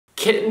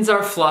Kittens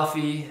are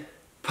fluffy,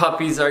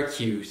 puppies are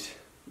cute.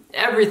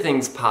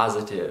 Everything's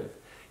positive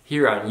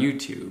here on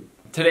YouTube.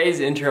 Today's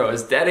intro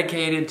is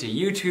dedicated to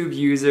YouTube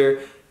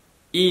user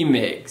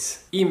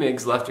eMigs.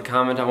 eMigs left a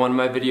comment on one of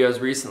my videos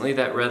recently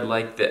that read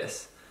like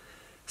this.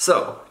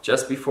 So,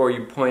 just before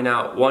you point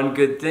out one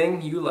good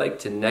thing, you like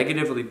to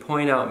negatively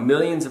point out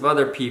millions of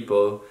other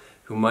people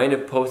who might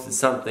have posted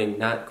something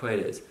not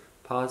quite as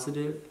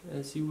positive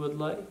as you would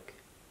like.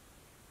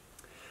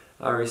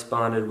 I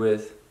responded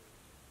with,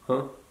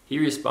 huh? He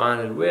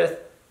responded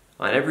with,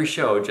 on every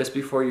show, just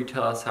before you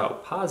tell us how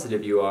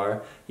positive you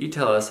are, you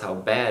tell us how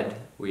bad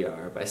we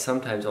are by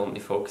sometimes only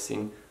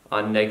focusing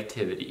on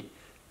negativity,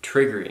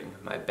 triggering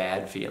my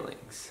bad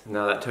feelings.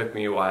 Now that took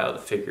me a while to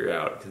figure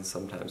out because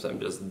sometimes I'm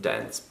just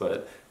dense,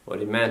 but what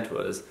he meant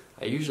was,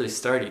 I usually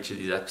start each of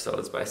these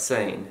episodes by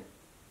saying,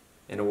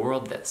 in a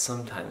world that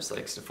sometimes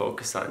likes to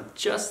focus on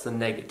just the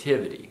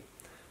negativity,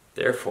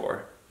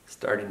 therefore,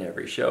 starting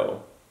every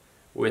show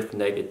with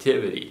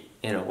negativity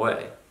in a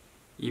way,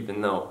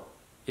 even though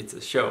it's a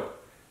show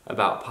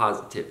about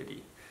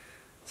positivity.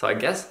 So I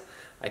guess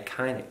I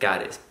kind of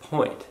got his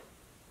point.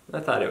 I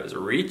thought it was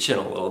reaching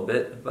a little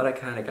bit, but I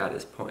kind of got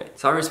his point.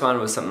 So I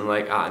responded with something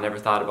like, I never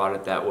thought about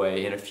it that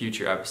way. In a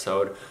future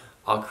episode,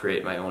 I'll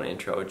create my own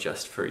intro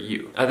just for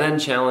you. I then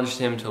challenged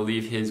him to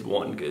leave his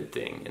one good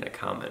thing in a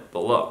comment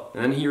below.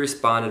 And then he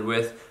responded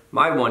with,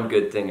 my one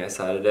good thing I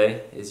saw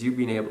today is you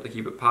being able to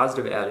keep a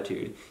positive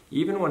attitude,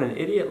 even when an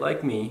idiot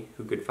like me,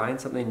 who could find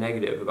something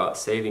negative about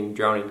saving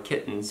drowning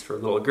kittens for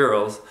little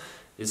girls,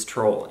 is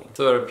trolling.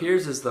 So it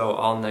appears as though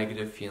all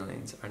negative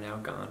feelings are now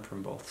gone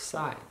from both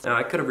sides. Now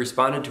I could have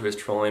responded to his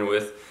trolling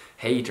with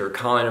hate or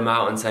calling him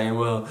out and saying,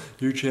 well,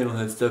 your channel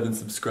has 7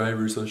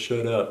 subscribers, so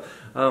shut up.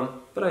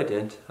 But I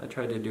didn't. I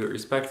tried to do it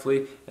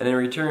respectfully, and in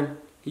return,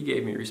 he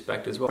gave me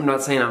respect as well. I'm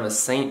not saying I'm a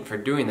saint for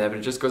doing that, but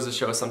it just goes to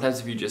show sometimes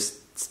if you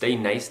just stay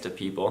nice to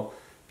people,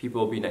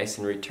 people will be nice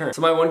in return.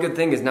 So my one good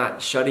thing is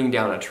not shutting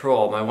down a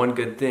troll. My one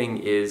good thing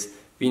is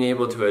being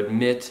able to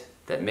admit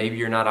that maybe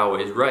you're not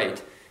always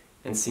right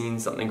and seeing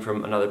something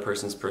from another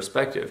person's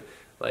perspective,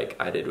 like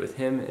I did with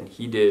him and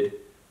he did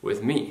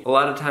with me. A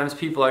lot of times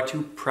people are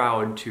too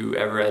proud to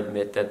ever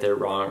admit that they're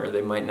wrong or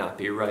they might not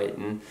be right,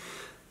 and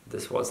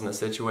this wasn't a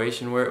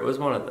situation where it was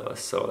one of those.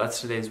 So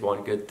that's today's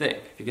one good thing.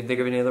 If you can think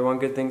of any other one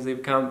good things, leave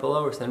a comment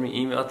below or send me an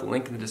email at the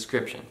link in the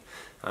description.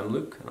 I'm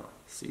Luke, and I'll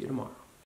see you tomorrow.